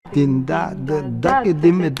Din da da da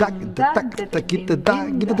dim da da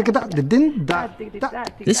da din da.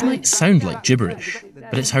 This might sound like gibberish,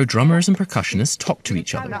 but it's how drummers and percussionists talk to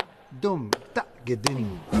each other.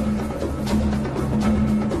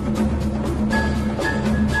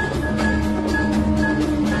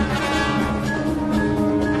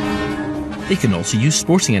 They can also use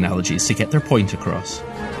sporting analogies to get their point across.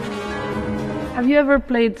 Have you ever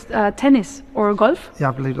played tennis or golf? Yeah,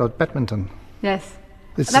 I played badminton. Yes.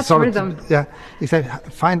 It's That's rhythm. Yeah,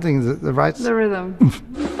 exactly. Finding the right... The rhythm.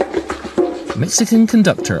 Mexican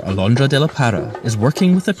conductor Alondra de la Parra is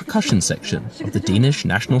working with the percussion section of the Danish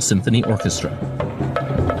National Symphony Orchestra.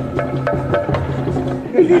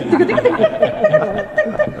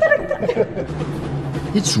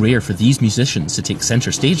 It's rare for these musicians to take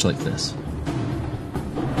center stage like this.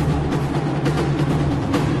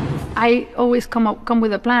 I always come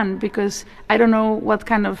with a plan because I don't know what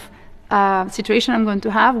kind of situation I'm going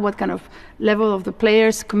to have, what kind of level of the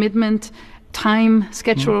players, commitment, time,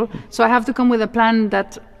 schedule. So I have to come with a plan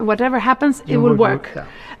that whatever happens, it will work.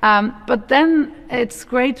 Yeah. But then it's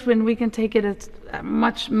great when we can take it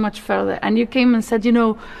much, much further. And you came and said, you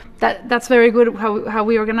know, that's very good how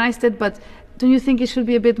we organized it, but don't you think it should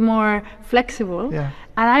be a bit more flexible? Yeah.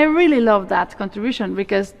 And I really love that contribution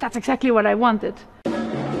because that's exactly what I wanted.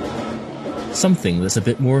 Something that's a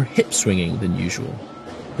bit more hip-swinging than usual.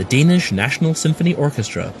 The Danish National Symphony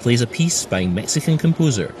Orchestra plays a piece by Mexican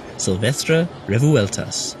composer Silvestre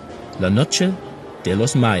Revueltas, La Noche de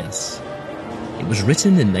los Mayas. It was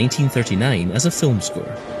written in 1939 as a film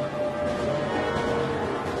score.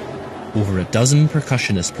 Over a dozen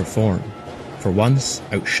percussionists perform, for once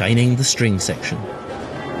outshining the string section.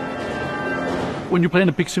 When you play in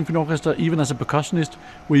a big symphony orchestra, even as a percussionist,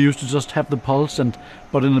 we used to just have the pulse,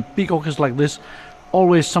 but in a big orchestra like this,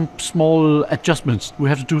 always some small adjustments. We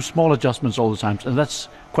have to do small adjustments all the time, and that's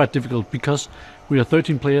quite difficult because we are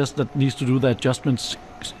 13 players that needs to do the adjustments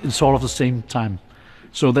in sort of the same time.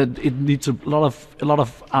 So that it needs a lot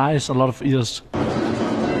of eyes, a lot of ears.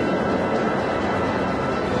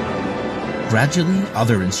 Gradually,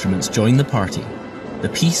 other instruments join the party. The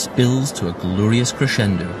piece builds to a glorious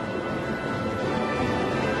crescendo.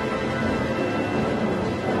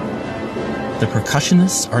 The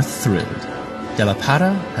percussionists are thrilled. De la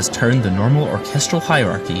Parra has turned the normal orchestral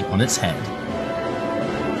hierarchy on its head.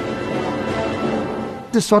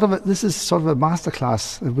 This is sort of a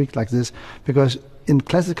masterclass a week like this, because in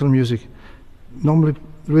classical music, normally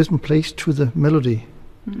the rhythm plays to the melody,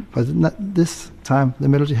 but this time the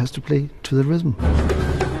melody has to play to the rhythm.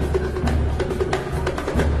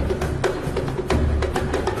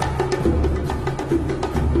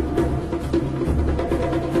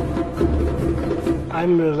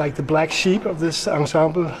 I'm like the black sheep of this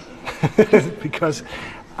ensemble because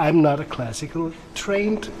I'm not a classical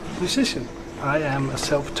trained musician. I am a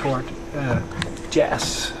self-taught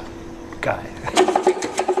jazz guy.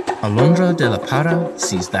 Alondra de la Parra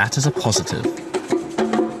sees that as a positive.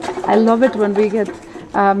 I love it when we get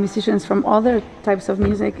musicians from other types of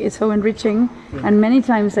music. It's so enriching, and many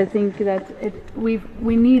times I think that we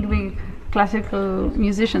classical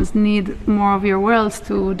musicians need more of your worlds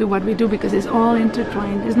to do what we do because it's all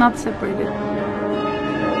intertwined, it's not separated.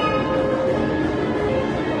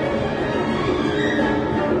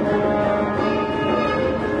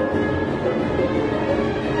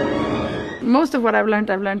 Most of what I've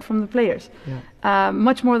learned from the players,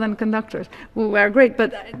 much more than conductors, who are great.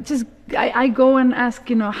 But I go and ask,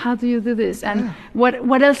 how do you do this, and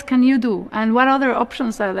what else can you do, and what other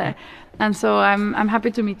options are there? And so I'm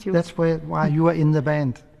happy to meet you. That's why you are in the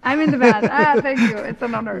band. I'm in the band. Thank you. It's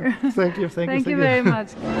an honor. Thank you. Thank you very much.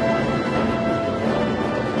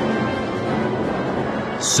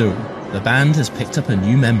 So, the band has picked up a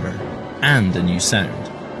new member and a new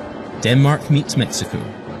sound. Denmark meets Mexico,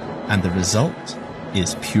 and the result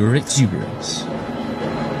is pure exuberance.